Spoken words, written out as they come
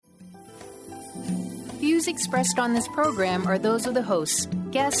Views expressed on this program are those of the hosts,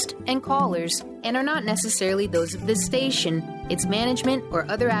 guests, and callers, and are not necessarily those of this station, its management, or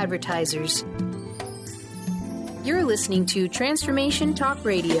other advertisers. You're listening to Transformation Talk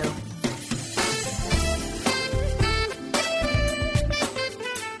Radio.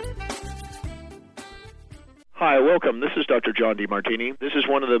 Hi, welcome. This is Dr. John DeMartini. This is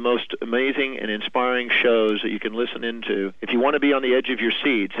one of the most amazing and inspiring shows that you can listen into. If you want to be on the edge of your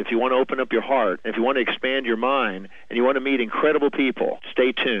seats, if you want to open up your heart, if you want to expand your mind, and you want to meet incredible people,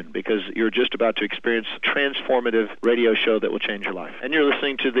 stay tuned because you're just about to experience a transformative radio show that will change your life. And you're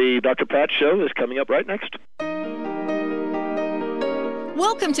listening to the Dr. Pat Show that's coming up right next.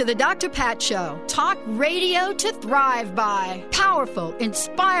 Welcome to the Dr. Pat Show. Talk radio to thrive by. Powerful,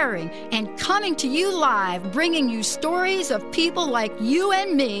 inspiring, and coming to you live, bringing you stories of people like you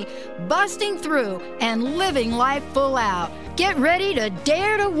and me, busting through and living life full out. Get ready to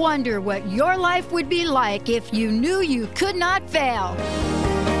dare to wonder what your life would be like if you knew you could not fail.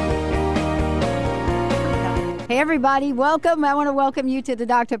 Hey, everybody, welcome. I want to welcome you to the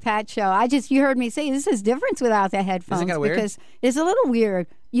Dr. Pat Show. You heard me say this is different without the headphones. Isn't it kind of weird? Because it's a little weird.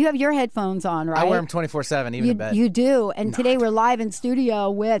 You have your headphones on, right? I wear them 24/7, even in bed. You do. And today we're live in studio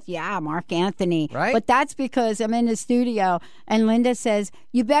with, Mark Anthony. Right. But that's because I'm in the studio, and Linda says,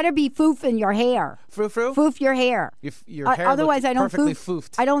 you better be foofing your hair. Frou-frou? Foof your hair. Your hair otherwise, I don't perfectly foof.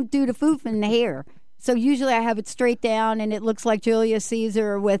 foofed. I don't do the foof in the hair. So usually I have it straight down, and it looks like Julius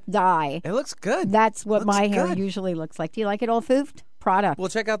Caesar with dye. It looks good. That's what my hair good. usually looks like. Do you like it all foofed? Product. Well,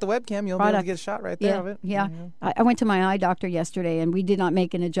 check out the webcam. You'll be able to get a shot right there of it. Yeah. I went to my eye doctor yesterday, and we did not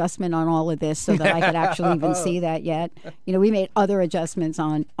make an adjustment on all of this so that I could actually even see that yet. We made other adjustments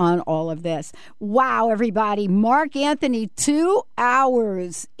on all of this. Wow, everybody. Mark Anthony, 2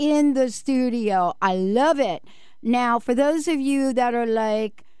 hours in the studio. I love it. Now, for those of you that are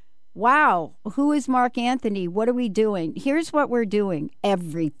like, wow, who is Mark Anthony? What are we doing? Here's what we're doing.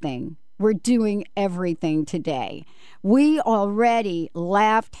 Everything. We're doing everything today. We already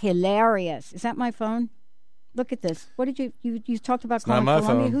laughed hilarious. Is that my phone? Look at this. What did you talked about calling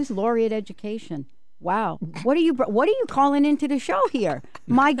Columbia? Who's laureate education? Wow. What are you calling into the show here?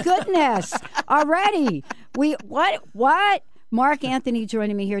 My goodness. Already. What? Mark Anthony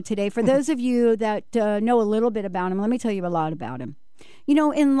joining me here today. For those of you that know a little bit about him, let me tell you a lot about him.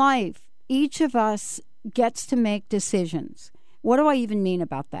 In life, each of us gets to make decisions. What do I even mean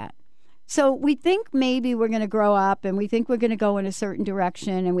about that? So we think maybe we're going to grow up and we think we're going to go in a certain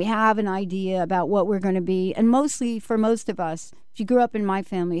direction and we have an idea about what we're going to be. And mostly for most of us, if you grew up in my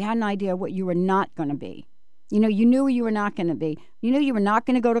family, you had an idea of what you were not going to be. You knew you were not going to be. You knew you were not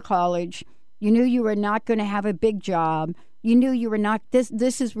going to go to college. You knew you were not going to have a big job. You knew you were not.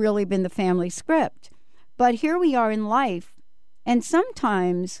 This has really been the family script. But here we are in life. And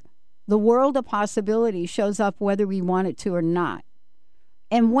sometimes the world of possibility shows up whether we want it to or not.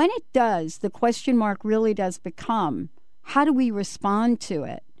 And when it does, the question mark really does become, how do we respond to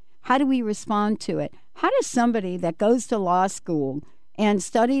it? How do we respond to it? How does somebody that goes to law school and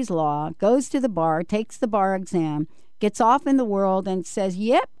studies law, goes to the bar, takes the bar exam, gets off in the world and says,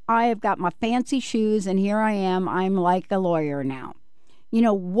 yep, I have got my fancy shoes and here I am, I'm like a lawyer now.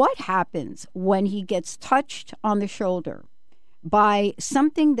 What happens when he gets touched on the shoulder by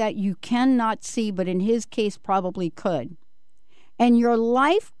something that you cannot see, but in his case probably could? And your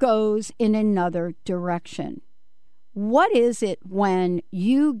life goes in another direction. What is it when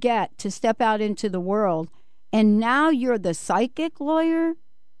you get to step out into the world and now you're the psychic lawyer?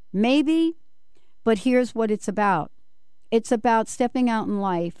 Maybe. But here's what it's about. It's about stepping out in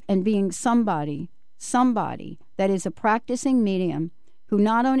life and being somebody that is a practicing medium who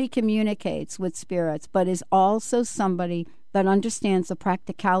not only communicates with spirits, but is also somebody that understands the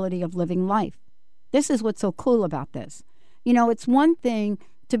practicality of living life. This is what's so cool about this. It's one thing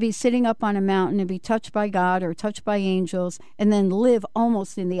to be sitting up on a mountain and be touched by God or touched by angels and then live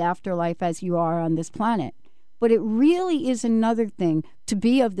almost in the afterlife as you are on this planet. But it really is another thing to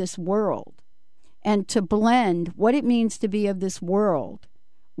be of this world and to blend what it means to be of this world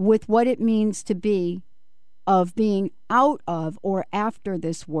with what it means to be of being out of or after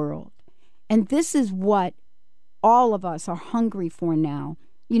this world. And this is what all of us are hungry for now.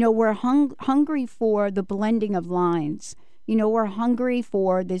 We're hungry for the blending of lines. We're hungry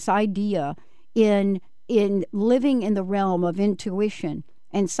for this idea in living in the realm of intuition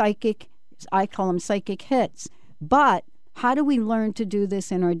and psychic, I call them psychic hits. But how do we learn to do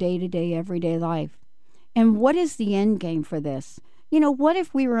this in our day-to-day, everyday life? And what is the end game for this? What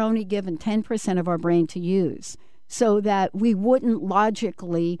if we were only given 10% of our brain to use so that we wouldn't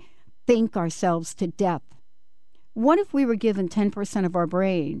logically think ourselves to death? What if we were given 10% of our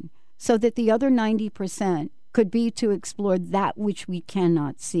brain so that the other 90% could be to explore that which we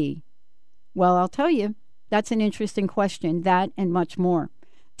cannot see? Well, I'll tell you, that's an interesting question, that and much more.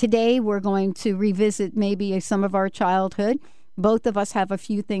 Today, we're going to revisit maybe some of our childhood. Both of us have a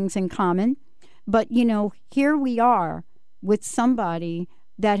few things in common. But, here we are with somebody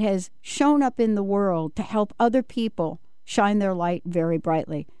that has shown up in the world to help other people shine their light very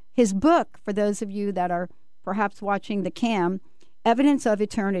brightly. His book, for those of you that are perhaps watching the cam, Evidence of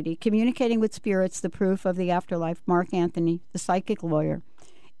Eternity, Communicating with Spirits, the Proof of the Afterlife, Mark Anthony, the psychic lawyer,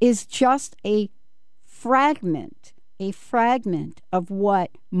 is just a fragment of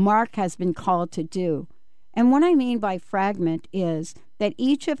what Mark has been called to do. And what I mean by fragment is that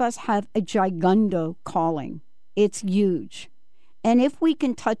each of us have a gigundo calling. It's huge. And if we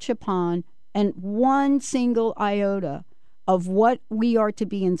can touch upon and one single iota of what we are to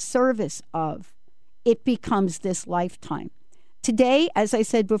be in service of, it becomes this lifetime. Today, as I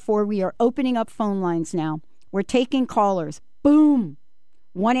said before, we are opening up phone lines now. We're taking callers. Boom!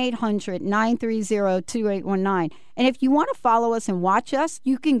 1-800-930-2819. And if you want to follow us and watch us,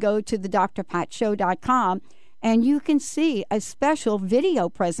 you can go to thedrpatshow.com and you can see a special video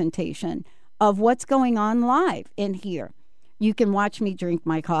presentation of what's going on live in here. You can watch me drink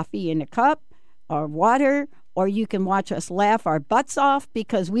my coffee in a cup or water, or you can watch us laugh our butts off,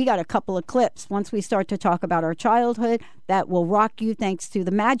 because we got a couple of clips once we start to talk about our childhood that will rock you, thanks to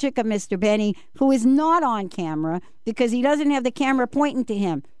the magic of Mr. Benny, who is not on camera because he doesn't have the camera pointing to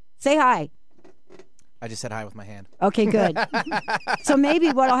him. Say hi. I just said hi with my hand. Okay, good. So maybe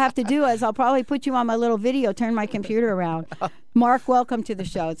what I'll have to do is I'll probably put you on my little video, turn my computer around. Mark, welcome to the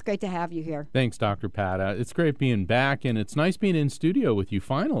show. It's great to have you here. Thanks, Dr. Pat. It's great being back, and it's nice being in studio with you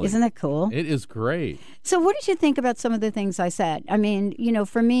finally. Isn't that cool? It is great. So what did you think about some of the things I said? I mean,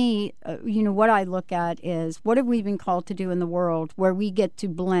 for me, what I look at is, what have we been called to do in the world where we get to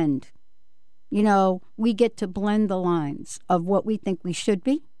blend? We get to blend the lines of what we think we should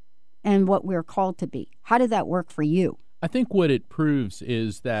be and what we're called to be. How did that work for you? I think what it proves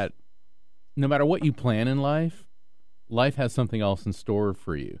is that no matter what you plan in life, life has something else in store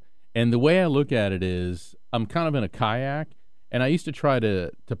for you. And the way I look at it is, I'm kind of in a kayak, and I used to try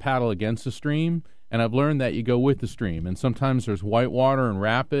to paddle against the stream, and I've learned that you go with the stream. And sometimes there's white water and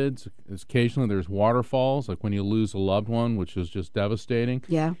rapids. Occasionally there's waterfalls, like when you lose a loved one, which is just devastating.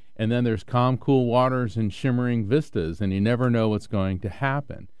 Yeah. And then there's calm, cool waters and shimmering vistas, and you never know what's going to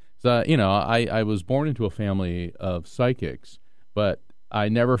happen. So, I was born into a family of psychics, but I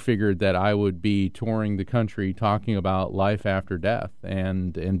never figured that I would be touring the country talking about life after death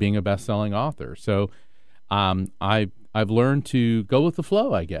and being a best-selling author. So I've learned to go with the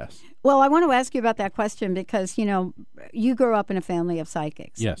flow, I guess. Well, I want to ask you about that question because, you grew up in a family of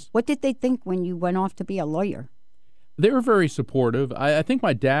psychics. Yes. What did they think when you went off to be a lawyer? They were very supportive. I think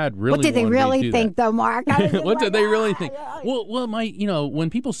my dad really. What did they really think, though, Mark? What did they really think? Well,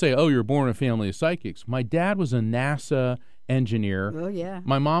 when people say, "Oh, you're born in a family of psychics," my dad was a NASA engineer. Oh, yeah.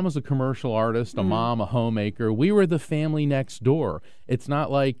 My mom was a commercial artist, a mom, a homemaker. We were the family next door. It's not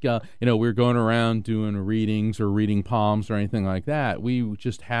like, we're going around doing readings or reading palms or anything like that. We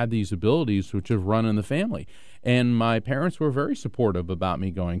just had these abilities which have run in the family. And my parents were very supportive about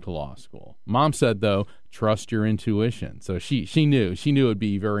me going to law school. Mom said, though, trust your intuition. So she knew it would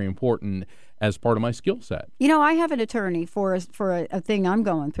be very important as part of my skill set. I have an attorney for a thing I'm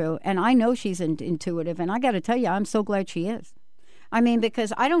going through, and I know she's intuitive, and I got to tell you, I'm so glad she is. I mean,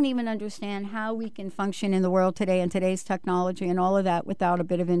 because I don't even understand how we can function in the world today and today's technology and all of that without a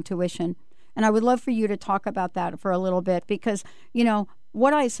bit of intuition. And I would love for you to talk about that for a little bit because,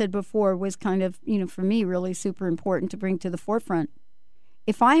 what I said before was kind of, for me, really super important to bring to the forefront.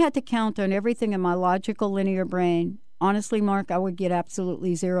 If I had to count on everything in my logical linear brain, honestly, Mark, I would get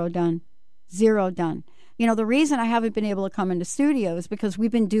absolutely zero done. Zero done. The reason I haven't been able to come into studio is because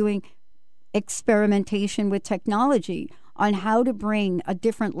we've been doing experimentation with technology on how to bring a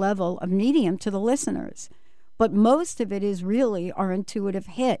different level of medium to the listeners. But most of it is really our intuitive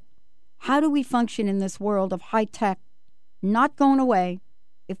hit. How do we function in this world of high tech not going away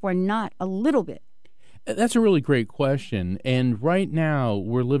if we're not a little bit? That's a really great question. And right now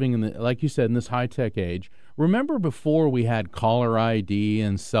we're living in like you said, in this high-tech age. Remember before we had caller ID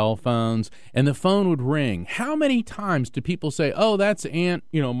and cell phones and the phone would ring? How many times do people say, "Oh, that's Aunt,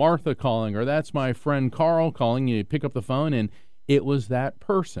 Martha calling," or "That's my friend Carl calling"? You pick up the phone and it was that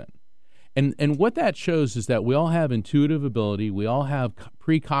person. And what that shows is that we all have intuitive ability, we all have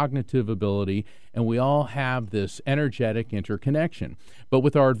precognitive ability, and we all have this energetic interconnection. But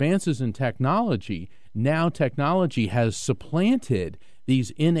with our advances in technology, now technology has supplanted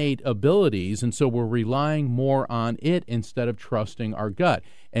these innate abilities, and so we're relying more on it instead of trusting our gut.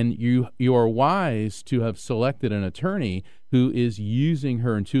 And you are wise to have selected an attorney who is using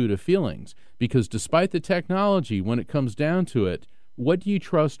her intuitive feelings, because despite the technology, when it comes down to it, what do you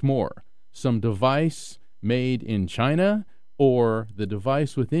trust more? Some device made in China or the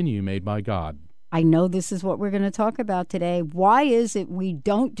device within you made by God? I know this is what we're going to talk about today. Why is it we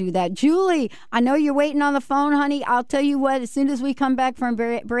don't do that? Julie, I know you're waiting on the phone, honey. I'll tell you what, as soon as we come back from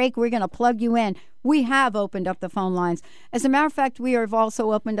break, we're going to plug you in. We have opened up the phone lines. As a matter of fact, we have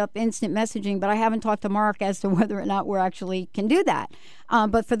also opened up instant messaging, but I haven't talked to Mark as to whether or not we actually can do that.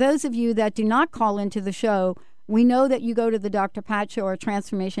 But for those of you that do not call into the show, we know that you go to the Dr. Pat Show or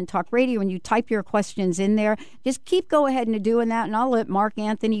Transformation Talk Radio and you type your questions in there. Just go ahead and doing that, and I'll let Mark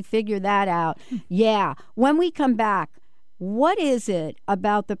Anthony figure that out. Yeah. When we come back, what is it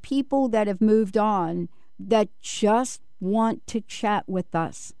about the people that have moved on that just want to chat with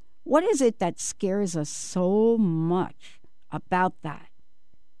us? What is it that scares us so much about that?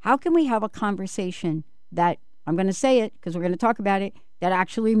 How can we have a conversation that, I'm going to say it because we're going to talk about it, that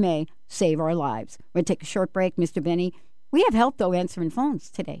actually may save our lives? We're going to take a short break, Mr. Benny. We have help, though, answering phones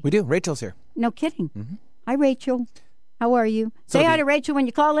today. We do. Rachel's here. No kidding. Mm-hmm. Hi, Rachel. How are you? Say hi to Rachel when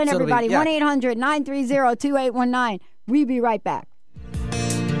you call in, everybody. 1-800-930-2819. We'll be right back.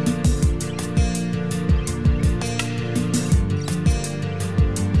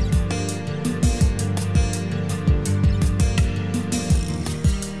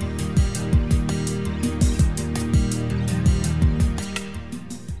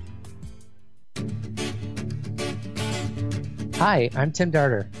 Hi, I'm Tim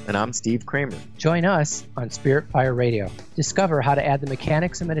Darter. And I'm Steve Kramer. Join us on Spirit Fire Radio. Discover how to add the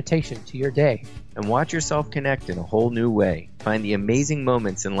mechanics of meditation to your day. And watch yourself connect in a whole new way. Find the amazing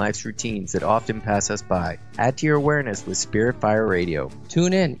moments in life's routines that often pass us by. Add to your awareness with Spirit Fire Radio.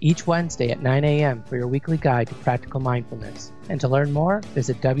 Tune in each Wednesday at 9 a.m. for your weekly guide to practical mindfulness. And to learn more,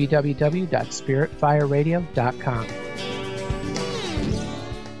 visit www.spiritfireradio.com.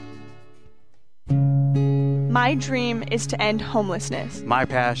 My dream is to end homelessness. My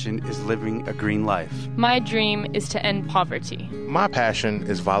passion is living a green life. My dream is to end poverty. My passion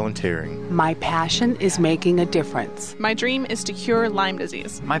is volunteering. My passion is making a difference. My dream is to cure Lyme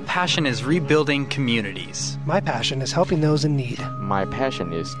disease. My passion is rebuilding communities. My passion is helping those in need. My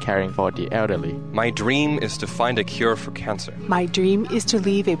passion is caring for the elderly. My dream is to find a cure for cancer. My dream is to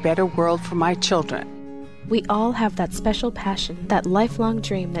leave a better world for my children. We all have that special passion, that lifelong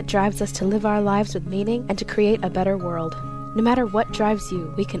dream that drives us to live our lives with meaning and to create a better world. No matter what drives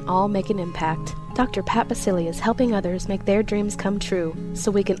you, we can all make an impact. Dr. Pat Basili is helping others make their dreams come true,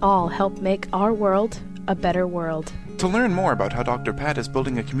 so we can all help make our world a better world. To learn more about how Dr. Pat is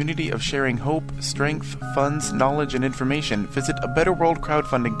building a community of sharing hope, strength, funds, knowledge, and information, visit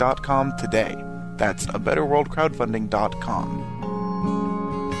abetterworldcrowdfunding.com today. That's abetterworldcrowdfunding.com.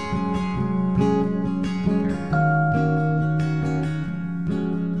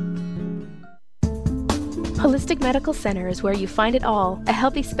 Holistic Medical Center is where you find it all. A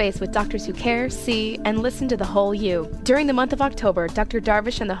healthy space with doctors who care, see, and listen to the whole you. During the month of October, Dr.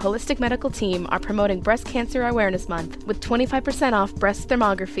 Darvish and the Holistic Medical team are promoting Breast Cancer Awareness Month with 25% off breast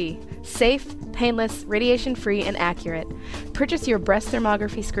thermography. Safe, painless, radiation-free, and accurate. Purchase your breast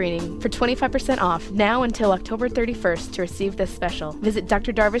thermography screening for 25% off now until October 31st to receive this special. Visit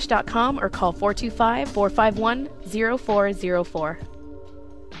drdarvish.com or call 425-451-0404.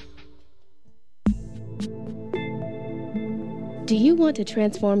 Do you want to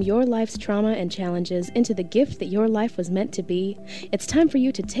transform your life's trauma and challenges into the gift that your life was meant to be? It's time for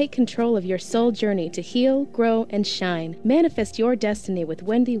you to take control of your soul journey to heal, grow, and shine. Manifest your destiny with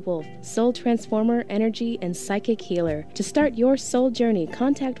Wendy Wolf, soul transformer, energy, and psychic healer. To start your soul journey,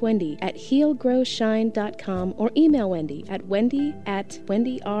 contact Wendy at healgrowshine.com or email Wendy at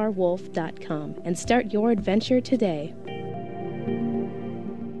wendy@wendyrwolf.com and start your adventure today.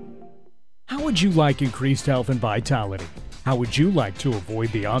 How would you like increased health and vitality? How would you like to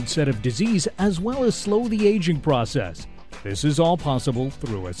avoid the onset of disease as well as slow the aging process? This is all possible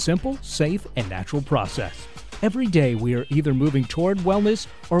through a simple, safe, and natural process. Every day we are either moving toward wellness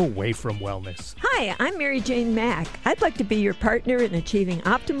or away from wellness. Hi, I'm Mary Jane Mack. I'd like to be your partner in achieving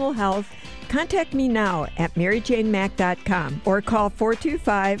optimal health. Contact me now at maryjanemack.com or call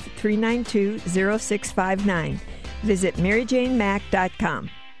 425-392-0659. Visit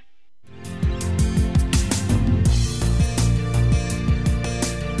maryjanemack.com.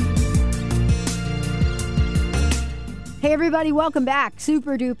 Hey, everybody, welcome back.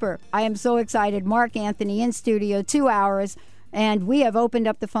 Super duper. I am so excited. Mark Anthony in studio, 2 hours. And we have opened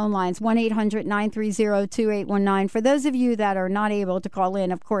up the phone lines, 1-800-930-2819. For those of you that are not able to call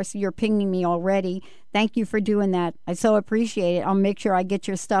in, of course, you're pinging me already. Thank you for doing that. I so appreciate it. I'll make sure I get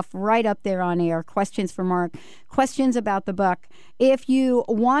your stuff right up there on air. Questions for Mark, questions about the book. If you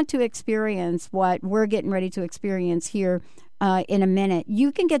want to experience what we're getting ready to experience here in a minute,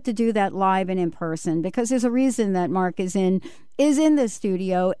 you can get to do that live and in person, because there's a reason that Mark is in the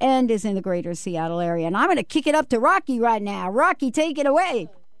studio and is in the greater Seattle area. And I'm going to kick it up to Rocky right now. Rocky, take it away.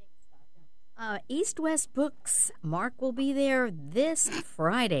 East West Books. Mark will be there this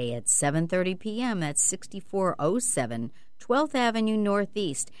Friday at 7:30 p.m. That's 6407 12th Avenue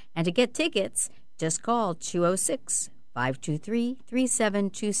Northeast. And to get tickets, just call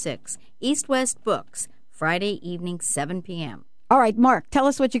 206-523-3726. East West Books, Friday evening, 7 p.m. All right, Mark, tell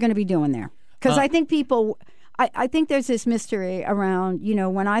us what you're going to be doing there. Because I think people... I think there's this mystery around,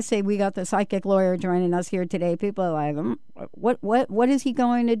 when I say we got the psychic lawyer joining us here today, people are like, what is he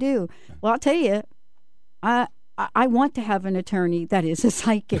going to do? Well, I'll tell you, I want to have an attorney that is a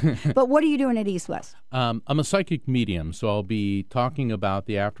psychic. But what are you doing at East West? I'm a psychic medium, so I'll be talking about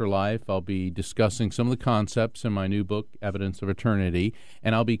the afterlife. I'll be discussing some of the concepts in my new book, Evidence of Eternity,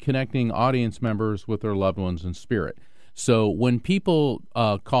 and I'll be connecting audience members with their loved ones in spirit. So when people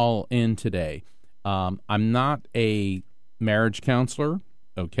call in today, I'm not a marriage counselor,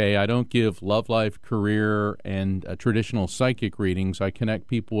 okay? I don't give love life, career, and traditional psychic readings. I connect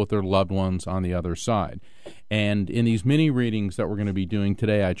people with their loved ones on the other side. And in these mini readings that we're going to be doing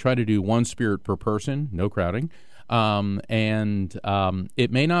today, I try to do one spirit per person, no crowding.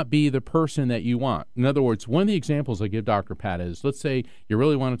 It may not be the person that you want. In other words, one of the examples I give Dr. Pat is, let's say you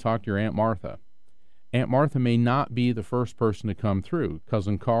really want to talk to your Aunt Martha. Aunt Martha may not be the first person to come through.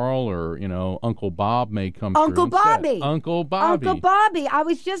 Cousin Carl or, Uncle Bob may come through. Uncle Bobby. Uncle Bobby. Uncle Bobby. I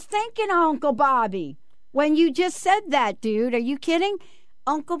was just thinking of Uncle Bobby when you just said that, dude. Are you kidding?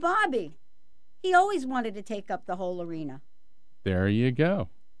 Uncle Bobby. He always wanted to take up the whole arena. There you go.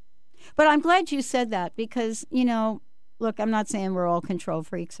 But I'm glad you said that because, look, I'm not saying we're all control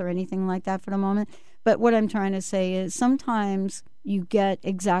freaks or anything like that for the moment. But what I'm trying to say is sometimes you get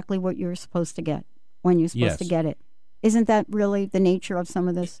exactly what you're supposed to get when you're supposed to get it. Isn't that really the nature of some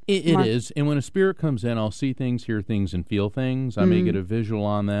of this? It is. And when a spirit comes in, I'll see things, hear things, and feel things. I may get a visual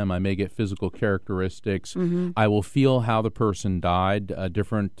on them. I may get physical characteristics. I will feel how the person died.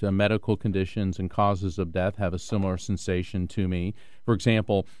 Different medical conditions and causes of death have a similar sensation to me. For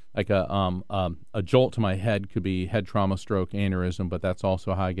example, like a jolt to my head could be head trauma, stroke, aneurysm, but that's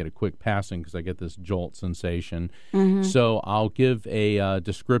also how I get a quick passing because I get this jolt sensation. So I'll give a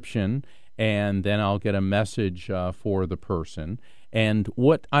description, and then I'll get a message for the person. And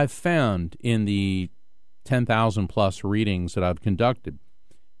what I've found in the 10,000-plus readings that I've conducted,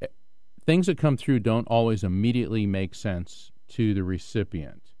 things that come through don't always immediately make sense to the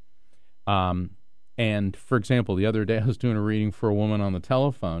recipient. And, for example, the other day I was doing a reading for a woman on the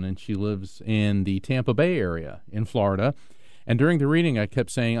telephone, and she lives in the Tampa Bay area in Florida. And during the reading, I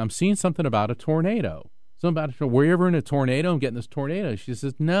kept saying, I'm seeing something about a tornado. Something about, were you ever in a tornado? I'm getting this tornado. She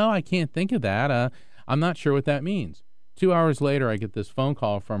says, no, I can't think of that. I'm not sure what that means. 2 hours later, I get this phone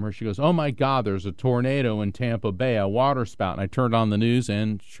call from her. She goes, oh, my God, there's a tornado in Tampa Bay, a water spout. And I turned on the news,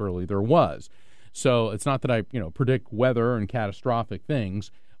 and surely there was. So it's not that I predict weather and catastrophic things,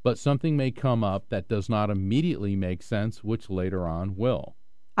 but something may come up that does not immediately make sense, which later on will.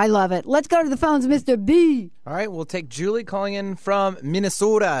 I love it. Let's go to the phones, Mr. B. All right, we'll take Julie calling in from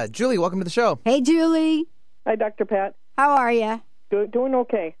Minnesota. Julie, welcome to the show. Hey, Julie. Hi, Dr. Pat. How are you? Doing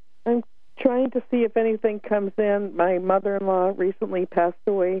okay. I'm trying to see if anything comes in. My mother-in-law recently passed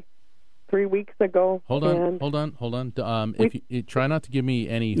away 3 weeks ago. Hold on. If you try not to give me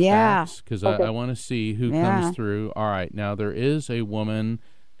any facts, because I want to see who comes through. All right, now there is a woman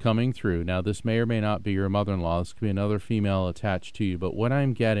coming through. Now, this may or may not be your mother-in-law. This could be another female attached to you. But what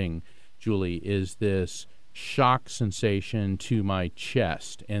I'm getting, Julie, is this shock sensation to my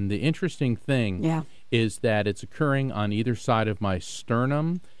chest. And the interesting thing is that it's occurring on either side of my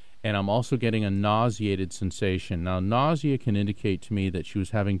sternum, and I'm also getting a nauseated sensation. Now, nausea can indicate to me that she was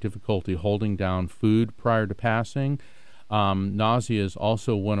having difficulty holding down food prior to passing. Nausea is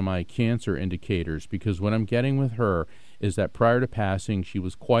also one of my cancer indicators, because what I'm getting with her is that prior to passing, she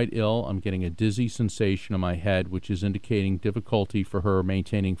was quite ill. I'm getting a dizzy sensation in my head, which is indicating difficulty for her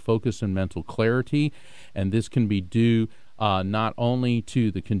maintaining focus and mental clarity. And this can be due not only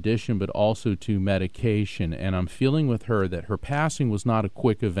to the condition, but also to medication. And I'm feeling with her that her passing was not a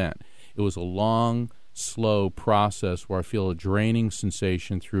quick event. It was a long, slow process where I feel a draining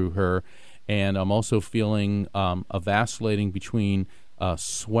sensation through her. And I'm also feeling a vacillating between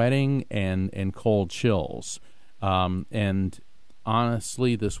sweating and cold chills. And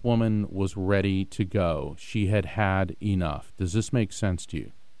honestly, this woman was ready to go. She had had enough. Does this make sense to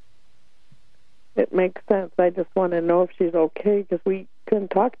you? It makes sense. I just want to know if she's okay because we couldn't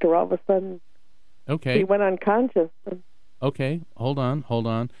talk to her all of a sudden. Okay. She went unconscious. Okay, hold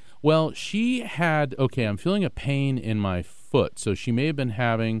on. Well, she had, I'm feeling a pain in my foot, so she may have been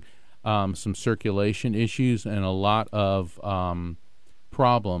having some circulation issues and a lot of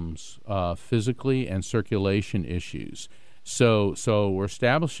problems physically and circulation issues. So we're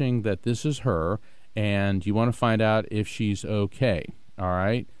establishing that this is her, and you want to find out if she's okay, all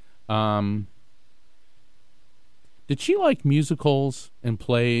right? Did she like musicals and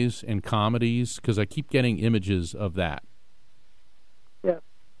plays and comedies? Because I keep getting images of that. Yeah.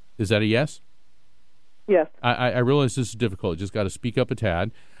 Is that a yes? Yes. I realize this is difficult. Just got to speak up a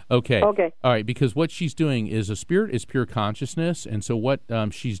tad. Okay. Okay. All right, because what she's doing is a spirit is pure consciousness, and so what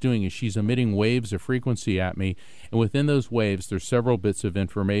she's doing is she's emitting waves of frequency at me, and within those waves there's several bits of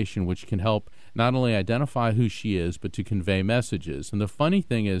information which can help not only identify who she is, but to convey messages. And the funny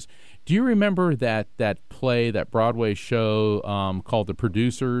thing is, do you remember that play, that Broadway show called The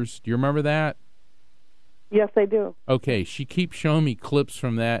Producers? Do you remember that? Yes, I do. Okay, she keeps showing me clips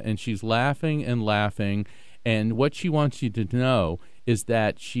from that, and she's laughing and laughing, and what she wants you to know is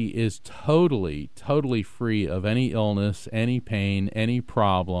that she is totally, totally free of any illness, any pain, any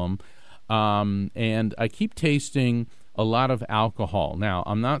problem. And I keep tasting a lot of alcohol. Now,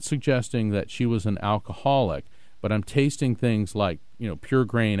 I'm not suggesting that she was an alcoholic, but I'm tasting things like, pure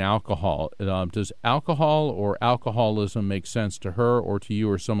grain alcohol. Does alcohol or alcoholism make sense to her or to you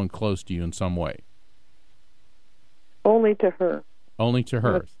or someone close to you in some way? Only to her. Only to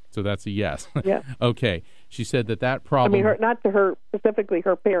her. So that's a yes. Yeah. Okay. She said that problem... I mean, not to her, specifically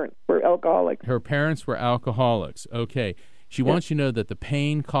her parents were alcoholics. Her parents were alcoholics. Okay. She wants you to know that the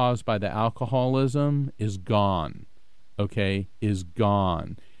pain caused by the alcoholism is gone. Okay? Is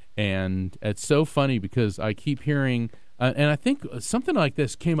gone. And it's so funny because I keep hearing... and I think something like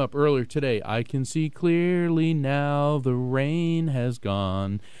this came up earlier today. I can see clearly now the rain has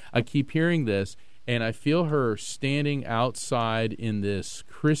gone. I keep hearing this. And I feel her standing outside in this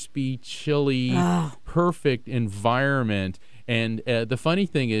crispy, chilly, perfect environment. And the funny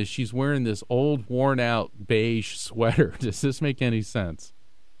thing is she's wearing this old, worn-out beige sweater. Does this make any sense?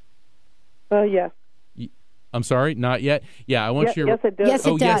 Yes. I'm sorry, not yet. Yeah, I want you. Yes, it does. Yes, it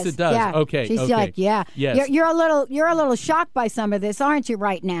does. Yes, it does. Yeah. Okay. She's okay. like, yeah. Yes. You're a little shocked by some of this, aren't you?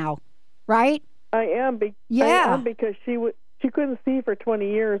 Right now, right? I am. Yeah. I am because she couldn't see for 20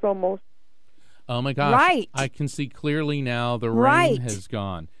 years almost. Oh, my gosh. Right. I can see clearly now the rain has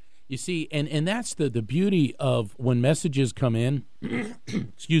gone. You see, and that's the beauty of when messages come in,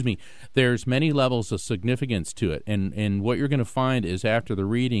 excuse me, there's many levels of significance to it. And what you're going to find is after the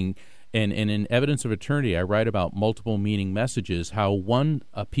reading, and in Evidence of Eternity, I write about multiple meaning messages, how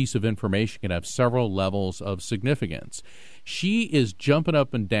a piece of information can have several levels of significance. She is jumping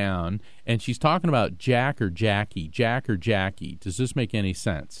up and down, and she's talking about Jack or Jackie. Does this make any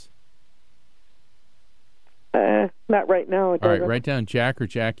sense? Not right now. All right, write down Jack or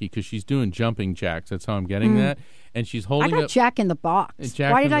Jackie because she's doing jumping jacks. That's how I'm getting that. And she's holding I got Jack in the Box.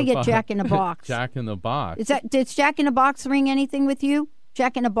 Why did I get Jack in the Box? Jack in the Box. Does Jack in the Box ring anything with you?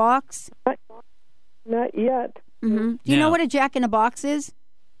 Jack in the Box? Not yet. Mm-hmm. Do you know what a Jack in the Box is?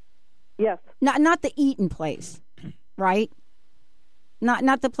 Yes. Not the eating place, right?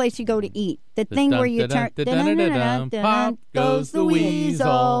 Not the place you go to eat. The thing where you turn. Pop goes the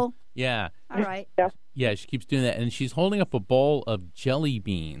weasel. Yeah. All right. Yeah, she keeps doing that. And she's holding up a bowl of jelly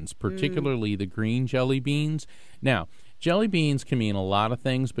beans, particularly the green jelly beans. Now, jelly beans can mean a lot of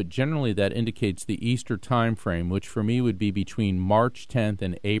things, but generally that indicates the Easter time frame, which for me would be between March 10th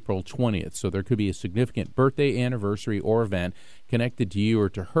and April 20th. So there could be a significant birthday, anniversary, or event connected to you or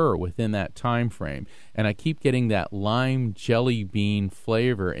to her within that time frame. And I keep getting that lime jelly bean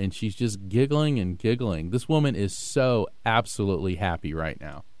flavor, and she's just giggling and giggling. This woman is so absolutely happy right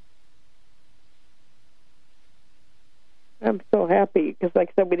now. I'm so happy because, like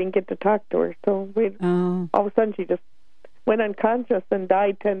I said, we didn't get to talk to her. So all of a sudden she just went unconscious and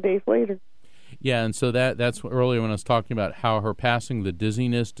died 10 days later. Yeah, and so that's earlier when I was talking about how her passing, the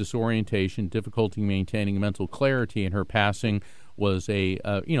dizziness, disorientation, difficulty maintaining mental clarity, and her passing was a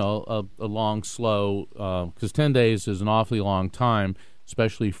long, slow, because 10 days is an awfully long time,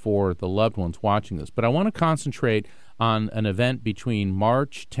 especially for the loved ones watching this. But I want to concentrate on an event between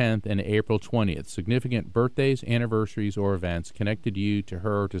March 10th and April 20th, significant birthdays, anniversaries, or events connected to you, to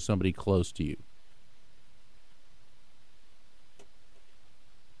her, to somebody close to you.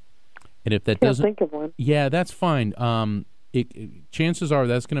 And if that doesn't, think of one. Yeah, that's fine. chances are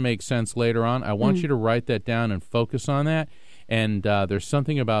that's going to make sense later on. I want you to write that down and focus on that. And there's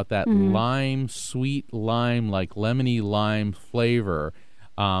something about that lime, sweet lime, like lemony lime flavor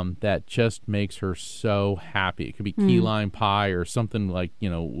that just makes her so happy. It could be key lime pie or something like,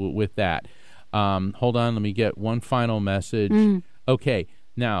 with that. Hold on, let me get one final message. Okay,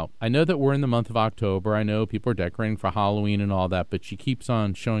 now, I know that we're in the month of October. I know people are decorating for Halloween and all that, but she keeps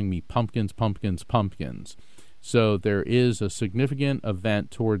on showing me pumpkins, pumpkins, pumpkins. So there is a significant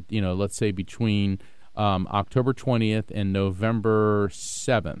event toward, let's say between October 20th and November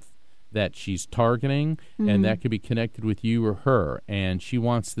 7th that she's targeting, and that could be connected with you or her, and she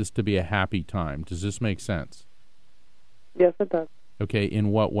wants this to be a happy time. Does this make sense? Yes, it does. Okay, in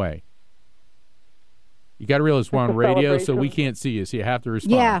what way? You got to realize we're on radio, so we can't see you, so you have to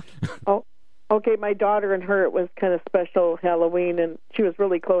respond. Yeah. Oh, okay, my daughter and her, it was kind of special Halloween, and she was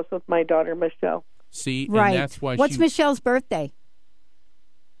really close with my daughter, Michelle. See, right. And that's why What's Michelle's birthday?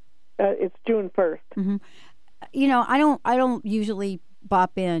 It's June 1st. I don't usually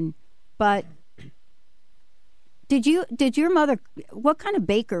bop in, but did your mother? What kind of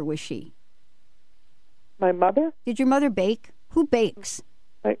baker was she? My mother? Did your mother bake? Who bakes?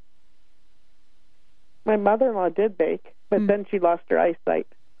 My mother-in-law did bake, but then she lost her eyesight.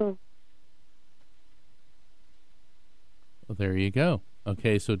 Well, there you go.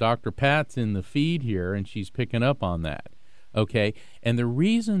 Okay, so Dr. Pat's in the feed here, and she's picking up on that. Okay, and the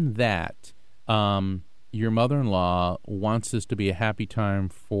reason that your mother-in-law wants this to be a happy time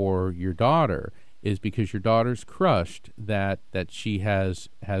for your daughter is because your daughter's crushed that she has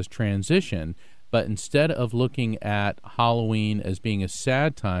transitioned, but instead of looking at Halloween as being a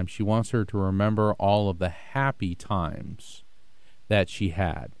sad time, she wants her to remember all of the happy times that she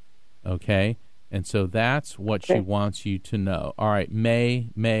had. Okay? And so that's what she wants you to know. All right, May,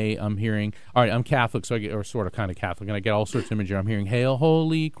 I'm hearing. All right, I'm Catholic, so I get, or sort of kind of Catholic, and I get all sorts of imagery. I'm hearing, Hail,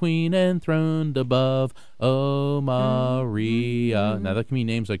 Holy Queen, enthroned above, O Maria. Now, that can mean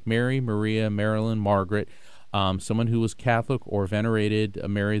names like Mary, Maria, Marilyn, Margaret, someone who was Catholic or venerated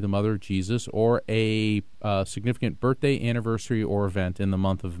Mary, the Mother of Jesus, or a significant birthday, anniversary, or event in the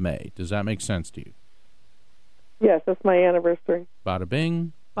month of May. Does that make sense to you? Yes, that's my anniversary. Bada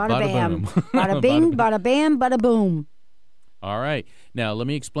bing. Bada bam. Bada bing, bada bam, bada boom. All right. Now, let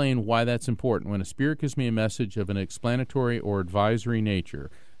me explain why that's important. When a spirit gives me a message of an explanatory or advisory nature,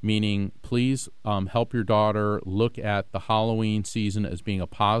 meaning please help your daughter look at the Halloween season as being a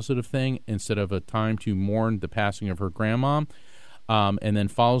positive thing instead of a time to mourn the passing of her grandma, and then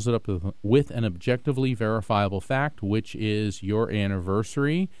follows it up with an objectively verifiable fact, which is your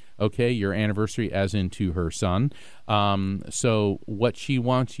anniversary. Okay, your anniversary as into her son. So what she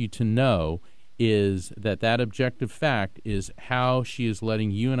wants you to know is that objective fact is how she is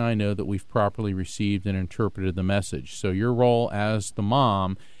letting you and I know that we've properly received and interpreted the message. So your role as the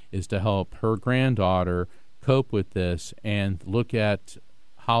mom is to help her granddaughter cope with this and look at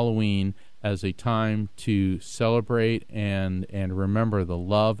Halloween as a time to celebrate and remember the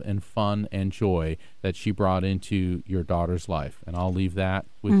love and fun and joy that she brought into your daughter's life. And I'll leave that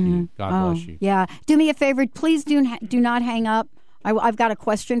with you. God bless you. Yeah. Do me a favor. Please do not hang up. I've got a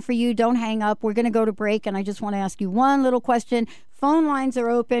question for you. Don't hang up. We're going to go to break, and I just want to ask you one little question. Phone lines are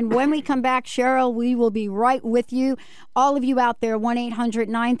open. When we come back, Cheryl, we will be right with you. All of you out there,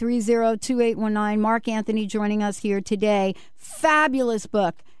 1-800-930-2819. Mark Anthony joining us here today. Fabulous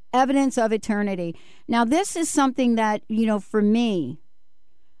book, Evidence of Eternity. Now, this is something that, for me,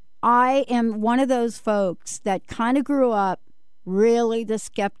 I am one of those folks that kind of grew up really a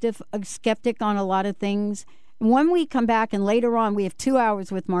skeptic on a lot of things. When we come back, and later on, we have 2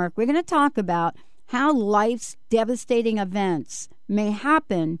 hours with Mark, we're going to talk about how life's devastating events may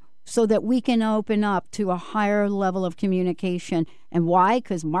happen so that we can open up to a higher level of communication. And why?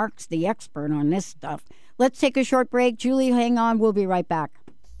 Because Mark's the expert on this stuff. Let's take a short break. Julie, hang on. We'll be right back.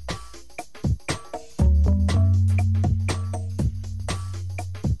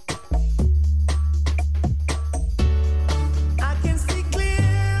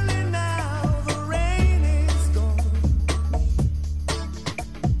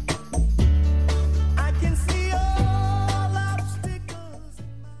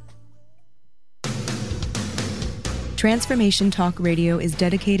 Transformation Talk Radio is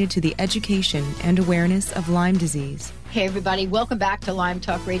dedicated to the education and awareness of Lyme disease. Hey, everybody. Welcome back to Lyme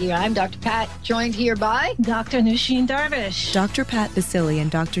Talk Radio. I'm Dr. Pat, joined here by Dr. Nusheen Darvish. Dr. Pat Basili and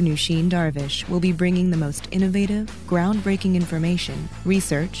Dr. Nusheen Darvish will be bringing the most innovative, groundbreaking information,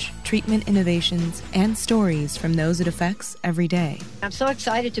 research, treatment innovations, and stories from those it affects every day. I'm so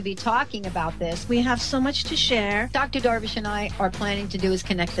excited to be talking about this. We have so much to share. Dr. Darvish and I are planning to do is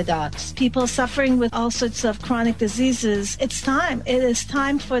connect the dots. People suffering with all sorts of chronic diseases, it's time. It is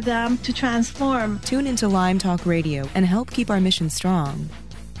time for them to transform. Tune into Lyme Talk Radio and help keep our mission strong.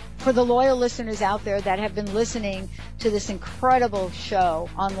 For the loyal listeners out there that have been listening to this incredible show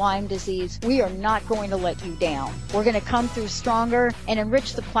on Lyme disease, we are not going to let you down. We're going to come through stronger and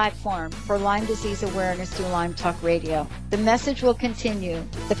enrich the platform for Lyme disease awareness through Lyme Talk Radio. The message will continue,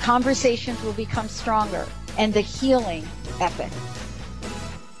 the conversations will become stronger, and the healing epic.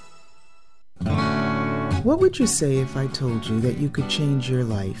 What would you say if I told you that you could change your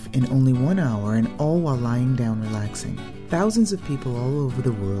life in only 1 hour and all while lying down relaxing? Thousands of people all over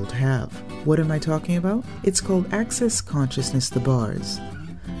the world have. What am I talking about? It's called Access Consciousness, the bars.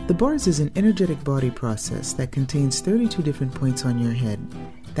 The bars is an energetic body process that contains 32 different points on your head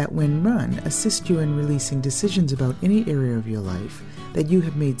that, when run, assist you in releasing decisions about any area of your life that you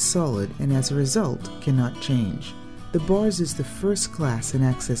have made solid and as a result cannot change. The bars is the first class in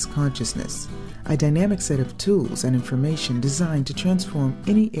Access Consciousness, a dynamic set of tools and information designed to transform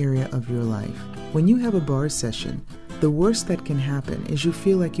any area of your life. When you have a bars session, the worst that can happen is you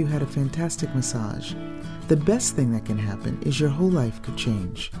feel like you had a fantastic massage. The best thing that can happen is your whole life could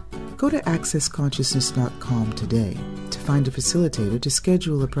change. Go to accessconsciousness.com today to find a facilitator to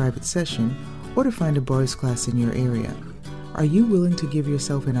schedule a private session or to find a bars class in your area. Are you willing to give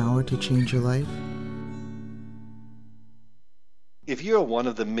yourself an hour to change your life? If you're one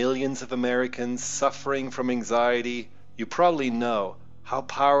of the millions of Americans suffering from anxiety, you probably know how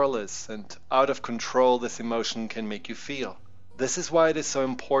powerless and out of control this emotion can make you feel. This is why it is so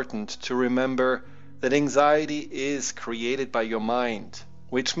important to remember that anxiety is created by your mind,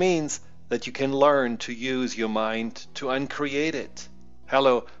 which means that you can learn to use your mind to uncreate it.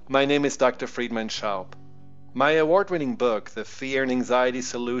 Hello, my name is Dr. Friedman Schaub. My award-winning book, The Fear and Anxiety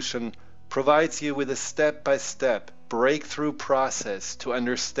Solution, provides you with a step-by-step breakthrough process to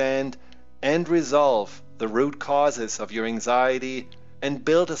understand and resolve the root causes of your anxiety and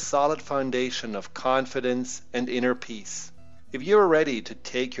build a solid foundation of confidence and inner peace. If you're ready to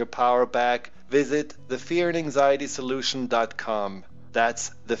take your power back, visit thefearandanxietysolution.com.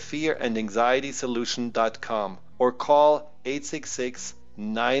 That's thefearandanxietysolution.com, or call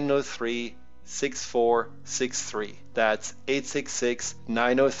 866-903-6463. That's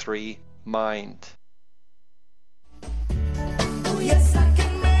 866-903-MIND. Yes, I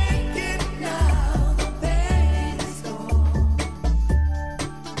can make it now. The pain is gone.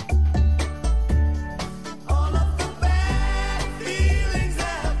 All of the bad feelings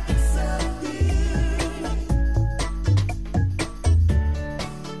have disappeared.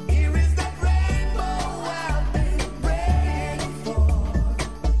 Here is the rainbow I've been praying for.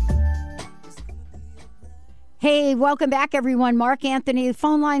 Hey, welcome back, everyone. Mark Anthony. The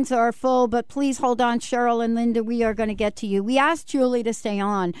phone lines are full, but please hold on, Cheryl and Linda. We are going to get to you. We asked Julie to stay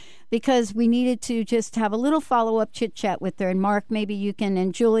on because we needed to just have a little follow-up chit-chat with her. And Mark, maybe you can,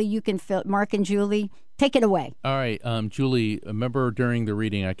 and Julie, you can fill. Mark and Julie, take it away. All right, Julie, remember during the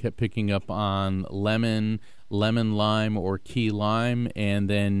reading I kept picking up on lemon lime, or key lime. And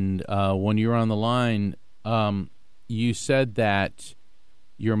then when you were on the line, you said that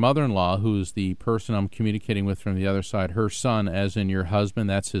your mother-in-law, who's the person I'm communicating with from the other side, her son, as in your husband,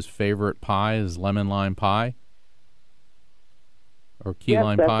 that's his favorite pie, is lemon lime pie? Or key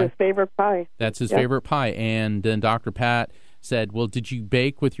lime pie? Yes, that's his favorite pie. That's his favorite pie. And then Dr. Pat said, well, did you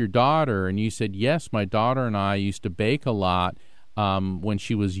bake with your daughter? And you said, yes, my daughter and I used to bake a lot when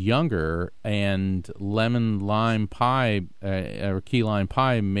she was younger, and lemon lime pie or key lime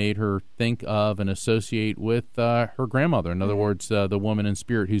pie made her think of and associate with her grandmother. In other words, the woman in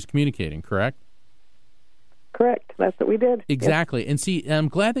spirit who's communicating, correct? Correct. That's what we did. Exactly. Yes. And see, I'm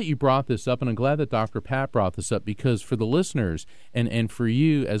glad that you brought this up, and I'm glad that Dr. Pat brought this up, because for the listeners and for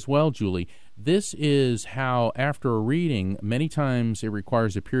you as well, Julie, this is how, after a reading, many times it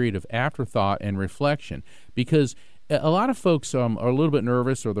requires a period of afterthought and reflection, because a lot of folks are a little bit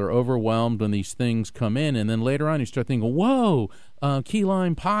nervous, or they're overwhelmed when these things come in, and then later on you start thinking, whoa, key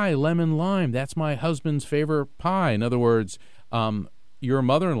lime pie, lemon lime, that's my husband's favorite pie. In other words, your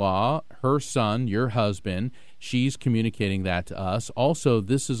mother-in-law, her son, your husband, she's communicating that to us. Also,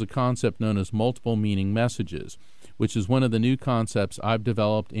 this is a concept known as multiple meaning messages, which is one of the new concepts I've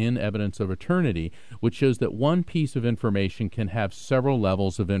developed in Evidence of Eternity, which shows that one piece of information can have several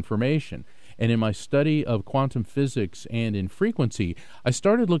levels of information. And in my study of quantum physics and in frequency, I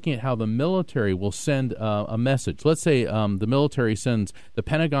started looking at how the military will send a message. Let's say the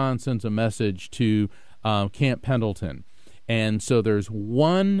Pentagon sends a message to Camp Pendleton. And so there's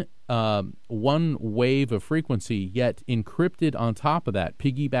one wave of frequency, yet encrypted on top of that,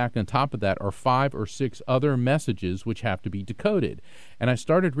 piggyback on top of that, are 5 or 6 other messages which have to be decoded. And I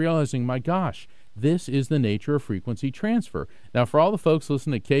started realizing, my gosh, this is the nature of frequency transfer. Now, for all the folks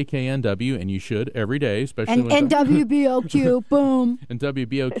listening to KKNW, and you should every day, especially and WBOQ, boom. And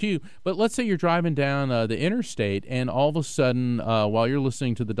WBOQ. But let's say you're driving down the interstate, and all of a sudden, while you're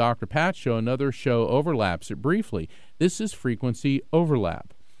listening to the Dr. Pat show, another show overlaps it briefly. This is frequency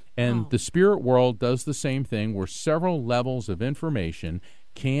overlap. And the spirit world does the same thing, where several levels of information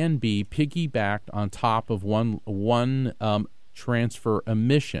can be piggybacked on top of one transfer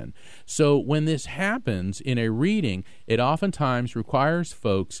emission. So when this happens in a reading, it oftentimes requires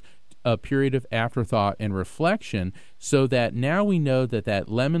folks a period of afterthought and reflection, so that now we know that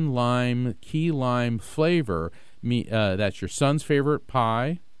lemon lime, key lime flavor, that's your son's favorite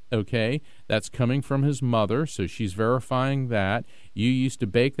pie. Okay, that's coming from his mother, so she's verifying that. You used to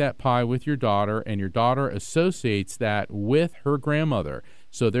bake that pie with your daughter, and your daughter associates that with her grandmother.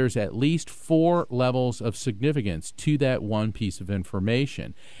 So there's at least 4 levels of significance to that one piece of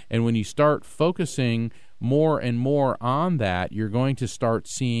information. And when you start focusing more and more on that, you're going to start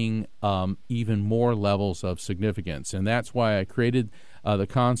seeing even more levels of significance. And that's why I created the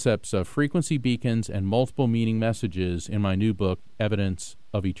concepts of frequency beacons and multiple meaning messages in my new book, Evidence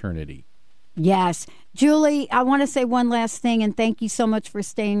of Eternity. Yes. Julie, I want to say one last thing, and thank you so much for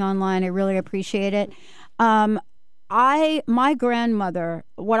staying online. I really appreciate it. My grandmother,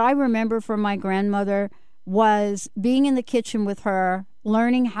 what I remember from my grandmother was being in the kitchen with her,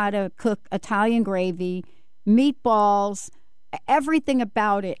 learning how to cook Italian gravy, meatballs, everything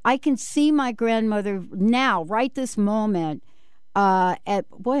about it. I can see my grandmother now, right this moment, boy,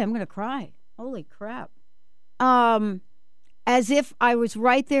 I'm going to cry. Holy crap. As if I was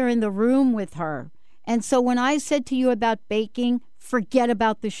right there in the room with her. And so when I said to you about baking, forget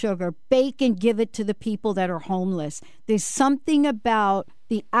about the sugar. Bake and give it to the people that are homeless. There's something about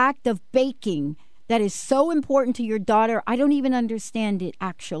the act of baking that is so important to your daughter. I don't even understand it,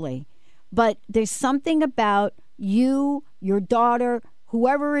 actually. But there's something about you, your daughter,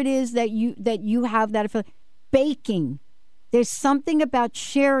 whoever it is that you have that baking. There's something about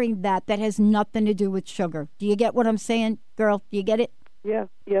sharing that has nothing to do with sugar. Do you get what I'm saying, girl? Do you get it? Yes,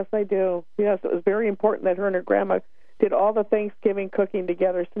 I do. Yes, it was very important that her and her grandma did all the Thanksgiving cooking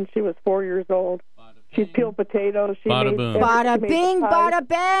together since she was 4 years old. She peeled potatoes. Bada boom. Bada bing, bada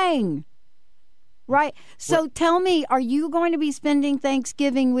bang. Right. So tell me, are you going to be spending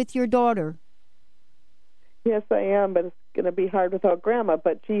Thanksgiving with your daughter? Yes, I am, but it's going to be hard without Grandma.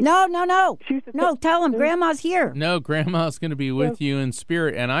 But No, tell him Grandma's here. No, Grandma's going to be with you in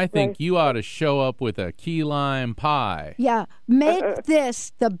spirit, and I think you ought to show up with a key lime pie. Yeah, make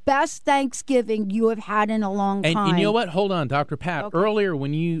this the best Thanksgiving you have had in a long time. And you know what? Hold on, Dr. Pat. Okay. Earlier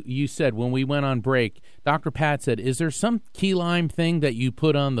when you said, when we went on break, Dr. Pat said, is there some key lime thing that you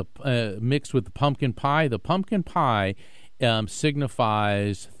put on the mixed with the pumpkin pie? The pumpkin pie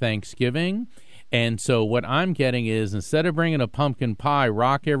signifies Thanksgiving. And so what I'm getting is, instead of bringing a pumpkin pie,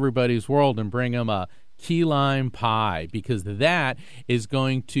 rock everybody's world and bring them a key lime pie, because that's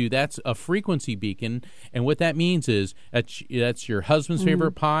a frequency beacon. And what that means is that's your husband's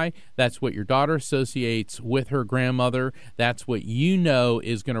favorite pie. That's what your daughter associates with her grandmother. That's what you know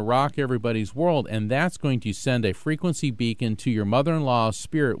is going to rock everybody's world. And that's going to send a frequency beacon to your mother-in-law's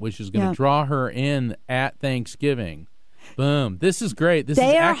spirit, which is going to draw her in at Thanksgiving. Boom. This is great.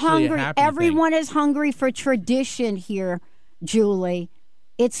 They are actually hungry. a happy Everyone thing. is hungry for tradition here, Julie.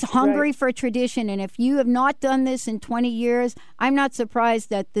 It's hungry for tradition. And if you have not done this in 20 years, I'm not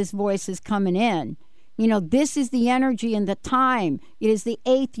surprised that this voice is coming in. You know, this is the energy and the time. It is the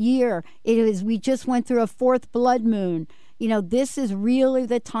 8th year. We just went through a 4th blood moon. You know, this is really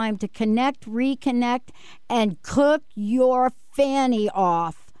the time to connect, reconnect, and cook your fanny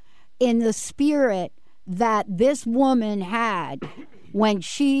off in the spirit that this woman had when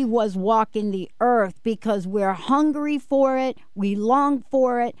she was walking the earth, because we're hungry for it, we long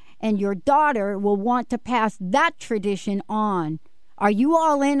for it, and your daughter will want to pass that tradition on. Are you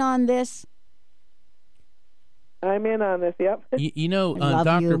all in on this? I'm in on this, yep. You know, I love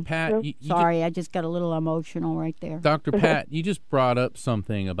Dr. you. Pat... Sorry, I just got a little emotional right there. Dr. Pat, you just brought up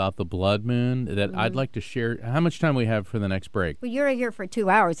something about the blood moon that I'd like to share. How much time we have for the next break? Well, you're here for 2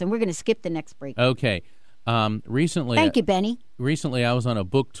 hours, and we're going to skip the next break. Okay. Recently... Thank you, Benny. Recently, I was on a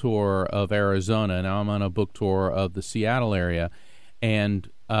book tour of Arizona. Now I'm on a book tour of the Seattle area. And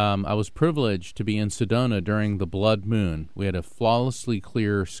I was privileged to be in Sedona during the blood moon. We had a flawlessly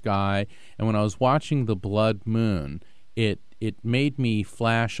clear sky, and when I was watching the blood moon, it made me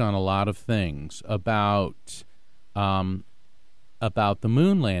flash on a lot of things about the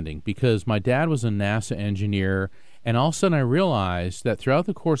moon landing, because my dad was a NASA engineer, and all of a sudden I realized that throughout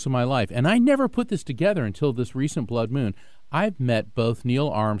the course of my life, and I never put this together until this recent blood moon, I've met both Neil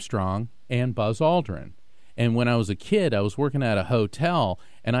Armstrong and Buzz Aldrin. And when I was a kid, I was working at a hotel,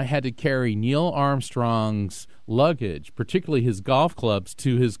 and I had to carry Neil Armstrong's luggage, particularly his golf clubs,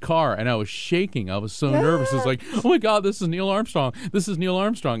 to his car, and I was shaking. I was so nervous. It was like, oh, my God, this is Neil Armstrong. This is Neil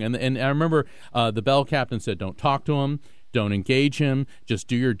Armstrong. And I remember the bell captain said, don't talk to him. Don't engage him. Just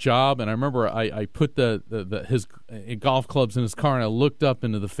do your job. And I remember I put his golf clubs in his car, and I looked up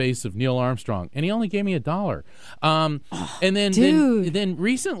into the face of Neil Armstrong, and he only gave me $1. And then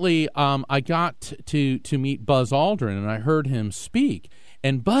recently I got to meet Buzz Aldrin, and I heard him speak.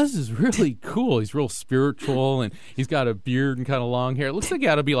 And Buzz is really cool. He's real spiritual, and he's got a beard and kind of long hair. It looks like he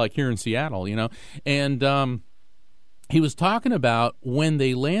ought to be like here in Seattle, you know. And he was talking about when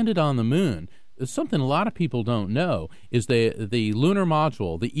they landed on the moon. Something a lot of people don't know is the lunar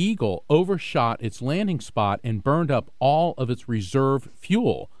module, the Eagle, overshot its landing spot and burned up all of its reserve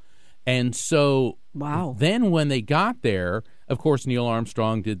fuel. And so then when they got there, of course, Neil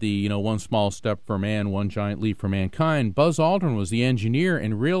Armstrong did the, one small step for man, one giant leap for mankind. Buzz Aldrin was the engineer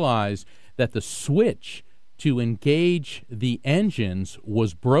and realized that the switch to engage the engines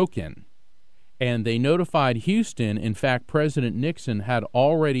was broken. And they notified Houston. In fact, President Nixon had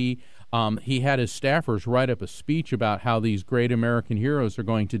already he had his staffers write up a speech about how these great American heroes are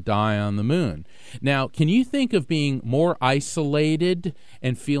going to die on the moon. Now, can you think of being more isolated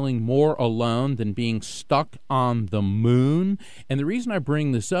and feeling more alone than being stuck on the moon? And the reason I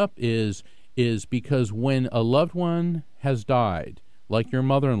bring this up is because when a loved one has died, like your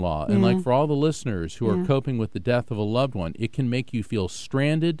mother-in-law, and like for all the listeners who are coping with the death of a loved one, it can make you feel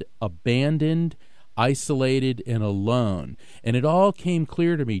stranded, abandoned, isolated, and alone. And it all came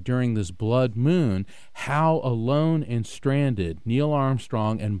clear to me during this blood moon how alone and stranded Neil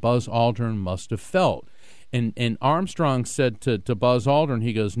Armstrong and Buzz Aldrin must have felt. And Armstrong said to Buzz Aldrin,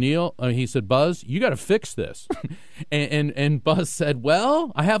 he goes, he said, Buzz, you got to fix this. and Buzz said,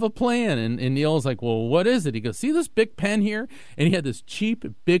 well, I have a plan. And Neil's like, well, what is it? He goes, see this big pen here? And he had this cheap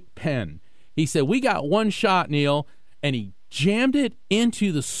big pen. He said, we got one shot, Neil. And he jammed it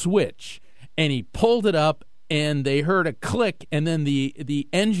into the switch. And he pulled it up, and they heard a click, and then the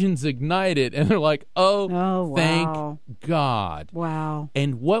engines ignited, and they're like, oh thank God. Wow.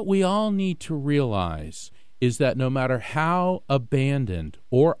 And what we all need to realize is that no matter how abandoned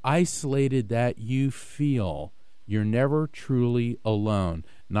or isolated that you feel, you're never truly alone.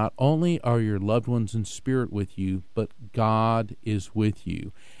 Not only are your loved ones in spirit with you, but God is with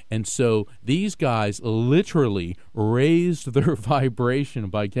you. And so these guys literally raised their vibration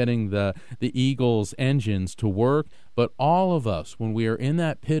by getting the Eagle's engines to work. But all of us, when we are in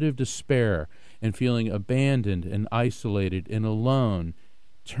that pit of despair and feeling abandoned and isolated and alone,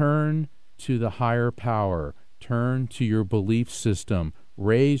 turn to the higher power, turn to your belief system,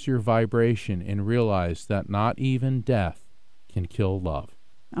 raise your vibration, and realize that not even death can kill love.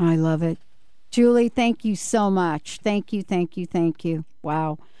 I love it. Julie, thank you so much. Thank you, thank you, thank you.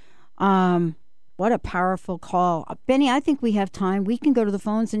 Wow. What a powerful call. Benny, I think we have time. We can go to the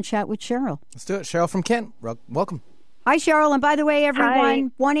phones and chat with Cheryl. Let's do it. Cheryl from Kent, welcome. Hi, Cheryl. And by the way,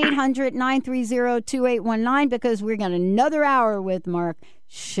 everyone, 1-800-930-2819, because we're got another hour with Mark.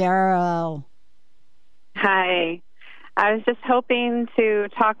 Cheryl. Hi. I was just hoping to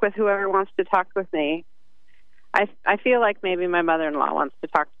talk with whoever wants to talk with me. I feel like maybe my mother-in-law wants to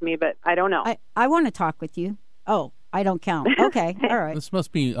talk to me, but I don't know. I want to talk with you. Oh, I don't count. Okay, all right. This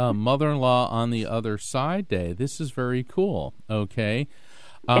must be mother-in-law on the other side day. This is very cool. Okay.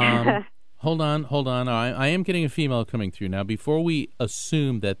 Hold on. I am getting a female coming through. Now, before we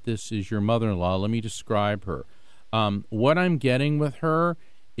assume that this is your mother-in-law, let me describe her. What I'm getting with her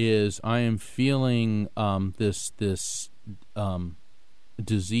is I am feeling this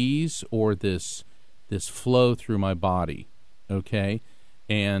disease or this flow through my body, okay?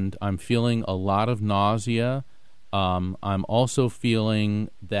 And I'm feeling a lot of nausea. I'm also feeling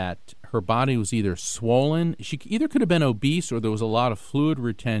that her body was either swollen. She either could have been obese or there was a lot of fluid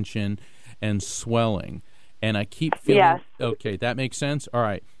retention and swelling. And I keep feeling... Yes. Okay, that makes sense? All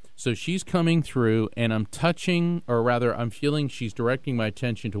right. So she's coming through, and I'm touching, or rather I'm feeling she's directing my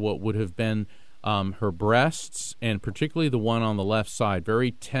attention to what would have been her breasts, and particularly the one on the left side,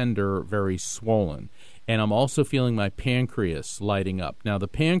 very tender, very swollen. And I'm also feeling my pancreas lighting up. Now, the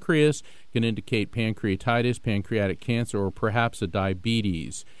pancreas can indicate pancreatitis, pancreatic cancer, or perhaps a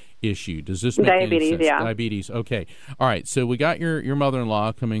diabetes issue. Does this make any sense? Yeah. Diabetes. Okay. All right. So we got your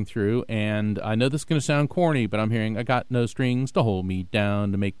mother-in-law coming through, and I know this is going to sound corny, but I'm hearing, I got no strings to hold me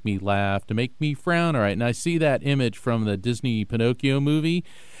down, to make me laugh, to make me frown. All right. And I see that image from the Disney Pinocchio movie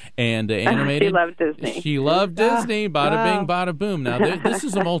and animated. She loved Disney. She loved Disney. Bada bing, bada boom. Now, this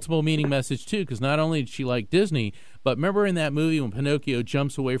is a multiple meaning message, too, because not only did she like Disney, but remember in that movie when Pinocchio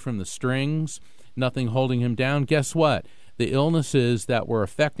jumps away from the strings, nothing holding him down? Guess what? The illnesses that were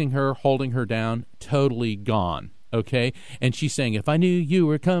affecting her, holding her down, totally gone, okay? And she's saying, if I knew you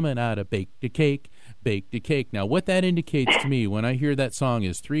were coming, I'd have baked a cake. Now, what that indicates to me when I hear that song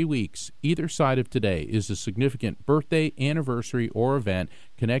is 3 weeks, either side of today, is a significant birthday, anniversary, or event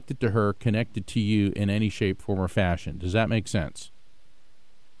connected to her, connected to you in any shape, form, or fashion. Does that make sense?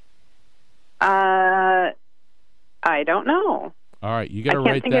 I don't know. All right, you got to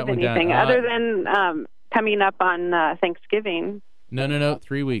write that one down. I can't think of anything other than coming up on Thanksgiving. No.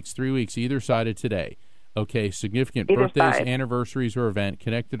 3 weeks. 3 weeks, either side of today. Okay, significant Either birthdays, side. anniversaries, or event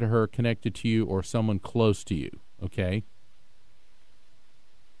connected to her, connected to you, or someone close to you. Okay?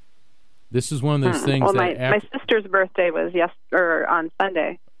 This is one of those things well, that... my sister's birthday was on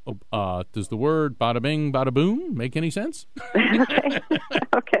Sunday. Does the word bada bing, bada boom make any sense?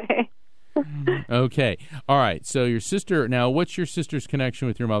 Okay. Okay. All right. So your sister... Now, what's your sister's connection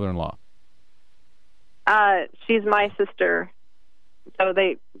with your mother-in-law? She's my sister, so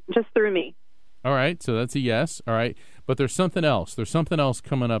they just threw me. All right, so that's a yes. All right, but there's something else. There's something else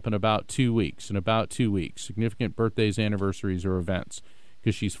coming up in about 2 weeks. Significant birthdays, anniversaries, or events,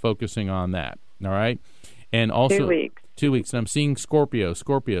 because she's focusing on that. All right, and also 2 weeks. 2 weeks, and I'm seeing Scorpio.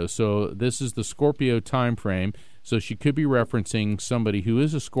 So this is the Scorpio time frame. So she could be referencing somebody who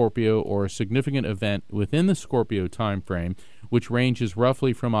is a Scorpio or a significant event within the Scorpio time frame, which ranges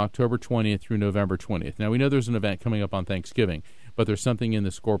roughly from October 20th through November 20th. Now, we know there's an event coming up on Thanksgiving, but there's something in the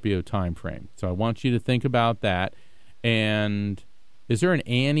Scorpio time frame. So I want you to think about that. And is there an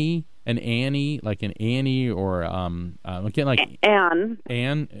Annie, like an Annie or again, like Anne?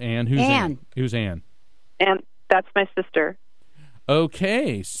 Anne, who's Anne? Who's Anne? And that's my sister.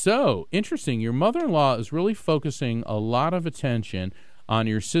 Okay, so interesting. Your mother-in-law is really focusing a lot of attention on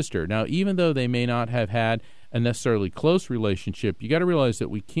your sister. Now, even though they may not have had a necessarily close relationship, you got to realize that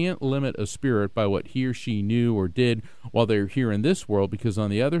we can't limit a spirit by what he or she knew or did while they're here in this world, because on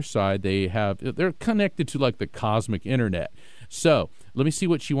the other side they're connected to like the cosmic internet. So let me see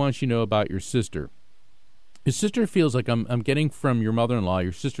what she wants you to know about your sister. Your sister feels like I'm getting from your mother-in-law,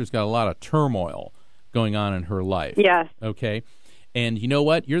 your sister's got a lot of turmoil going on in her life. Yes. Okay. And you know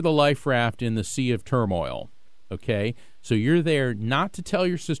what? You're the life raft in the sea of turmoil. Okay? So you're there not to tell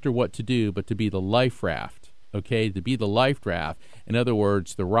your sister what to do, but to be the life raft. Okay? To be the life raft. In other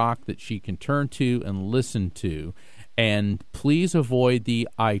words, the rock that she can turn to and listen to. And please avoid the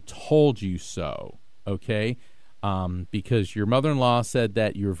I told you so. Okay? Because your mother-in-law said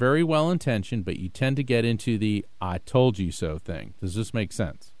that you're very well-intentioned, but you tend to get into the I told you so thing. Does this make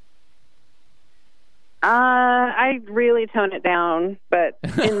sense? I really tone it down, but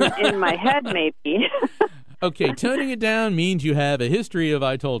in my head, maybe. Okay, toning it down means you have a history of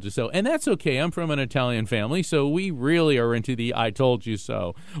I told you so, and that's okay. I'm from an Italian family, so we really are into the I told you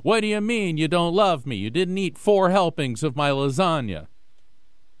so. What do you mean you don't love me? You didn't eat 4 helpings of my lasagna.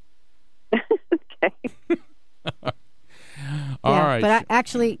 Okay. All right. But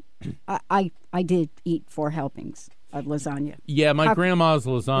I did eat 4 helpings of lasagna. Yeah, my grandma's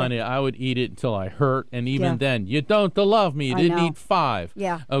lasagna, I would eat it until I hurt, and even then, you don't love me. You didn't eat 5.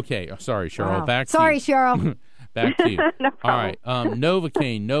 Yeah. Okay, sorry, Cheryl. Wow. Back to sorry, you. Cheryl. Back to you. No All right,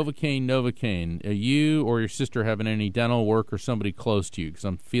 Novocaine. Are you or your sister having any dental work or somebody close to you? Because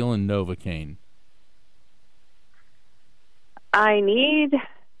I'm feeling Novocaine. I need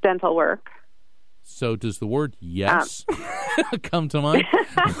dental work. So does the word yes come to mind?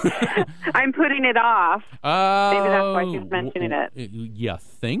 I'm putting it off. Maybe that's why she's mentioning it. You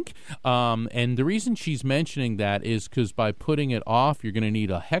think? And the reason she's mentioning that is because by putting it off, you're going to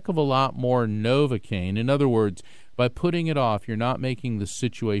need a heck of a lot more Novocaine. In other words, by putting it off, you're not making the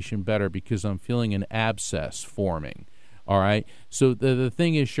situation better because I'm feeling an abscess forming. All right. So the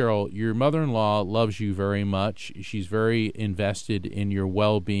thing is, Cheryl, your mother-in-law loves you very much. She's very invested in your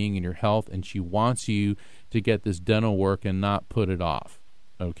well-being and your health, and she wants you to get this dental work and not put it off.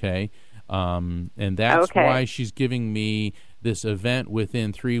 Okay. And that's why she's giving me this event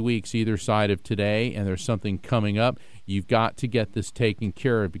within 3 weeks, either side of today, and there's something coming up. You've got to get this taken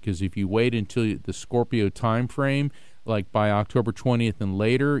care of, because if you wait until the Scorpio time frame, like by October 20th and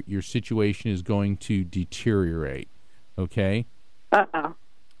later, your situation is going to deteriorate. Okay? Uh-oh.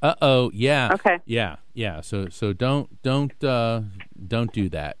 Yeah. Okay. Yeah. So don't do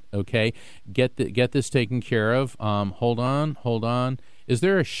that. Okay. Get this taken care of. Hold on. Is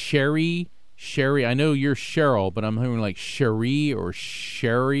there a Sherry? I know you're Cheryl, but I'm hearing like Sherry or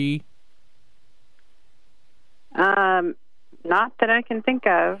Sherry. Not that I can think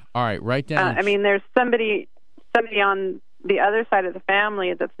of. All right, write down. I mean, there's somebody on the other side of the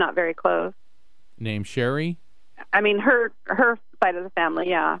family that's not very close. Named Sherry? I mean, her side of the family,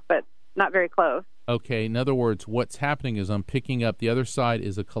 yeah, but not very close. Okay, in other words, what's happening is I'm picking up the other side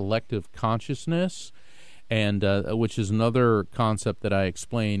is a collective consciousness, and which is another concept that I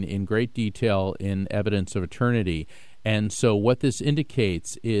explain in great detail in Evidence of Eternity. And so what this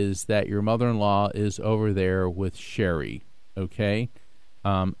indicates is that your mother-in-law is over there with Sherry, okay?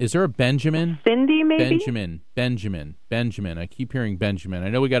 Is there a Benjamin? Cindy, maybe? Benjamin. I keep hearing Benjamin. I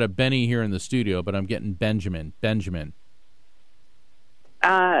know we got a Benny here in the studio, but I'm getting Benjamin.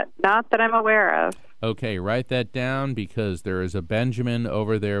 Not that I'm aware of. Okay, write that down because there is a Benjamin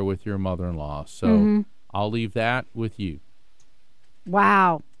over there with your mother-in-law. So I'll leave that with you.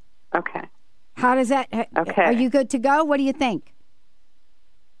 Wow. Okay. How does that? Okay. Are you good to go? What do you think?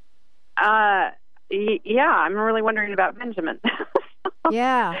 Yeah, I'm really wondering about Benjamin.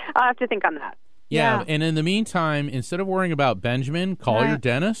 Yeah. I'll have to think on that. Yeah, and in the meantime, instead of worrying about Benjamin, call your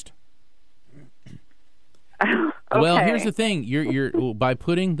dentist. Okay. Well, here's the thing: you're by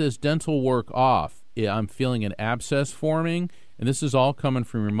putting this dental work off, I'm feeling an abscess forming, and this is all coming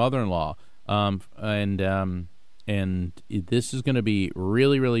from your mother-in-law. And this is going to be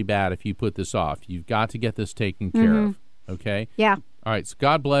really, really bad if you put this off. You've got to get this taken care of. Okay. Yeah. All right. So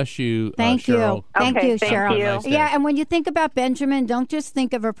God bless you. Thank Cheryl. you. Thank you, thank Cheryl. you. Nice day. Yeah, and when you think about Benjamin, don't just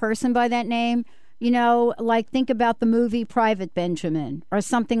think of a person by that name. You know, like think about the movie Private Benjamin or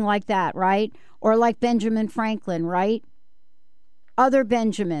something like that, right? Or like Benjamin Franklin, right? Other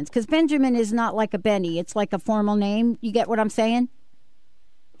Benjamins, because Benjamin is not like a Benny. It's like a formal name. You get what I'm saying,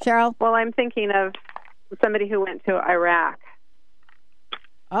 Cheryl? Well, I'm thinking of somebody who went to Iraq.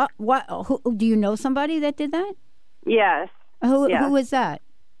 What? Who, do you know somebody that did that? Yes. Who yes. was that?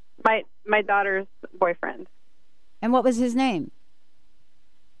 My daughter's boyfriend. And what was his name?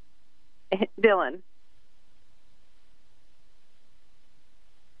 Dylan.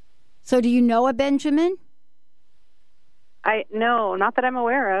 So do you know a Benjamin? No, not that I'm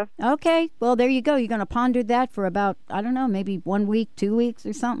aware of. Okay. Well, there you go. You're going to ponder that for about, I don't know, maybe 1 week, 2 weeks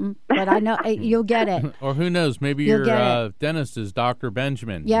or something. But I know you'll get it. Or who knows? Maybe You'll your dentist is Dr.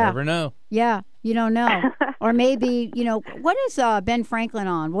 Benjamin. Yeah. You never know. Yeah. You don't know. Or maybe, what is Ben Franklin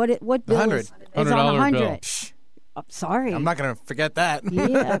on? What bill 100. is on the 100? Bill. Oh, sorry. I'm not going to forget that.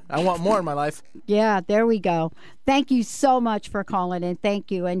 Yeah. I want more in my life. Yeah, there we go. Thank you so much for calling in.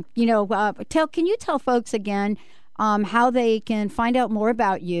 Thank you. And, can you tell folks again how they can find out more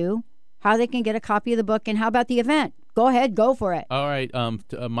about you, how they can get a copy of the book, and how about the event? Go ahead. Go for it. All right.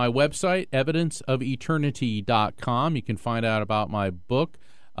 My website, evidenceofeternity.com. You can find out about my book,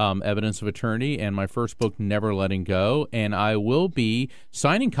 Evidence of Eternity, and my first book, Never Letting Go. And I will be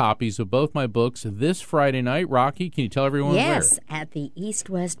signing copies of both my books this Friday night. Rocky, can you tell everyone where? Yes, at the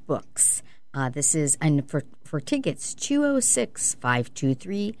East West Books. This is, and for tickets,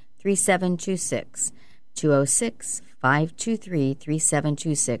 206-523-3726.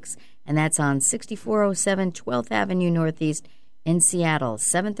 206-523-3726. And that's on 6407 12th Avenue Northeast in Seattle,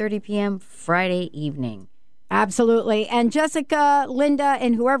 7:30 p.m. Friday evening. Absolutely. And Jessica, Linda,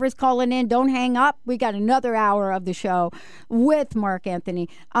 and whoever's calling in, don't hang up. We got another hour of the show with Mark Anthony.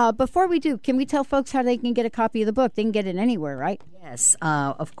 Before we do, can we tell folks how they can get a copy of the book? They can get it anywhere, right? Yes.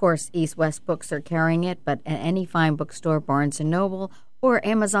 Of course, East West Books are carrying it, but at any fine bookstore, Barnes & Noble, or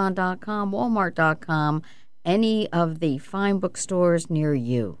Amazon.com, Walmart.com, any of the fine bookstores near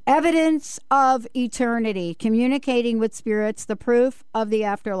you. Evidence of Eternity, Communicating with Spirits, the Proof of the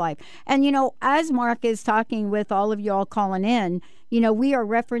Afterlife. And, as Mark is talking with all of y'all calling in, we are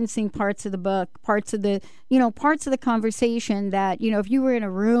referencing parts of the book, parts of the conversation that, if you were in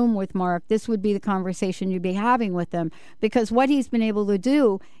a room with Mark, this would be the conversation you'd be having with him. Because what he's been able to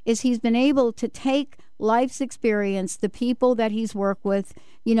do is he's been able to take life's experience, the people that he's worked with,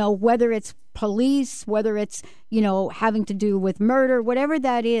 whether it's police, whether it's, having to do with murder, whatever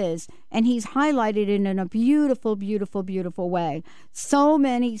that is, and he's highlighted it in a beautiful, beautiful, beautiful way. So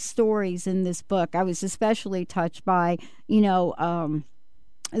many stories in this book. I was especially touched by, the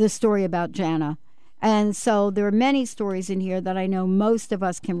story about Jana. And so there are many stories in here that I know most of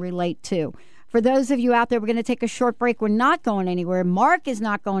us can relate to. For those of you out there, we're going to take a short break. We're not going anywhere. Mark is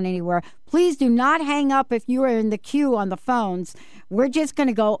not going anywhere. Please do not hang up if you are in the queue on the phones. We're just going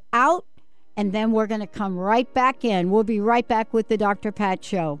to go out and then we're going to come right back in. We'll be right back with the Dr. Pat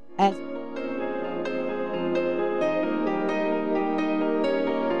Show.